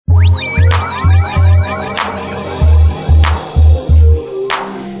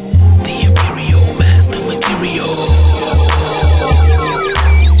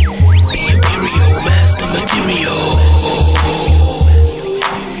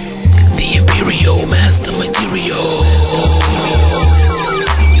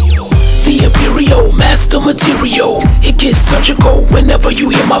surgical whenever you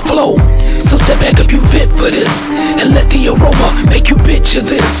hear my flow. So step back if you fit for this, and let the aroma make you picture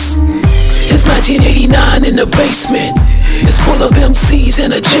this. It's 1989 in the basement. It's full of MCs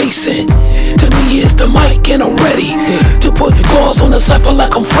and adjacent. To me it's the mic and I'm ready to put claws on the cypher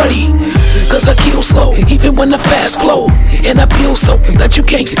like I'm Freddy. Cause I kill slow, even when I fast flow. And I feel so that you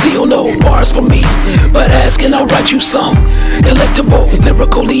can't steal no bars from me. But ask and I'll write you some delectable,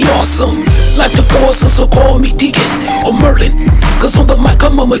 lyrically awesome. Like the forces, so call me Deacon or Merlin. Cause on the mic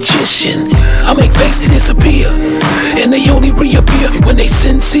I'm a magician. I make fakes disappear, and they only reappear when they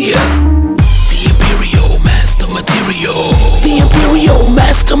sincere. The Imperial Master Material. The Imperial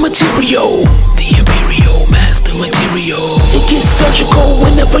Master Material. The Imperial Master Material. It gets surgical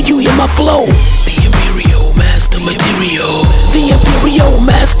whenever you hear my flow. The Imperial Master Material. The Imperial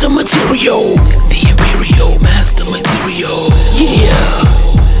Master Material. The Imperial Master Material. Yeah.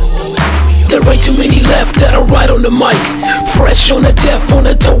 There ain't too many left that'll ride on the mic. Fresh on the death, on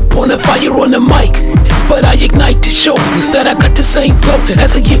the dope, on the fire, on the mic. But I ignite to show that I got the same flow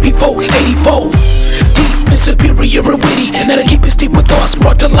as a year before, 84. Deep and superior and witty, and I keep it steep with thoughts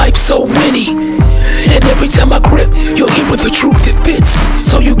brought to life so many. And every time I grip, you'll hear with the truth it fits,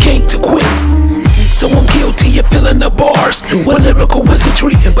 so you can't to quit. So I'm guilty of filling the bars with lyrical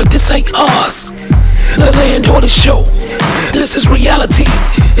wizardry, but this ain't ours. The land or the show, this is reality,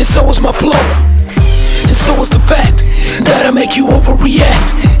 and so is my flow. And so is the fact that I make you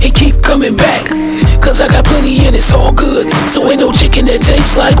overreact and keep coming back. Cause I got plenty and it's all good, so ain't no chicken that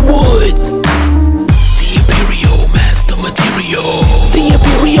tastes like wood. The Imperial Master Material. The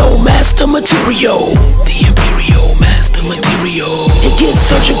Imperial Master Material. The Imperial Master Material. It gets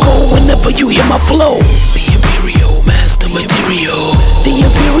surgical whenever you hear my flow. The Imperial Master Material. The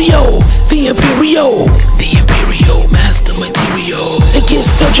Imperial. The Imperial. The Imperial Master Material. It gets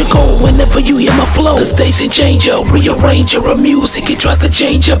surgical whenever you hear my flow. The station changer, rearranger of music. It tries to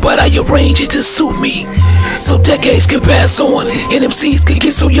change it, but I arrange it to suit me. So decades can pass on, and MCs can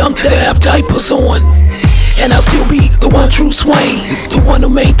get so young they have diapers on. And I'll still be the one true Swain, the one who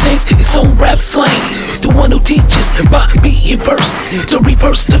maintains his own rap slang, the one who teaches by being first to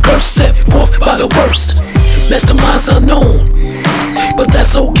reverse the curse set forth by the worst. Masterminds unknown, but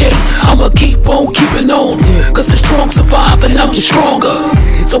that's okay, I'ma keep on keeping on. Cause the strong survive and I'm stronger.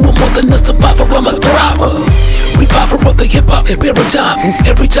 So I'm more than a survivor, I'm a thriver. Reviver of the hip-hop paradigm.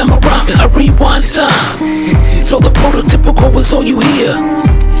 Every time I rhyme, I rewind time. So the prototypical is all you hear,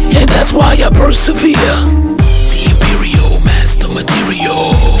 and that's why I persevere. The Imperial Master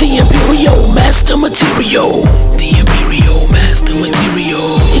Material. The Imperial Master Material. The Imperial Master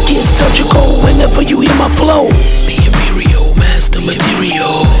Material. It gets surgical whenever you hear my flow. The Imperial Master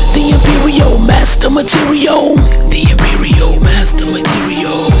Material. The Imperial Master Material. The Imperial Master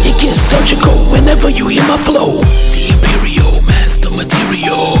Material. It gets surgical whenever you hear my flow. The Imperial Master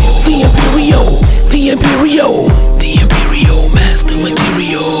Material. The Imperial. The Imperial. The Imperial Master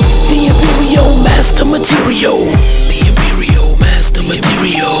Material. The Imperial Master Material. The Imperial Master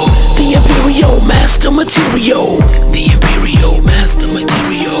Material. The Imperial Master Material. The Imperial Master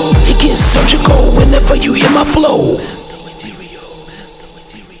Material. It gets surgical whenever you hear my flow.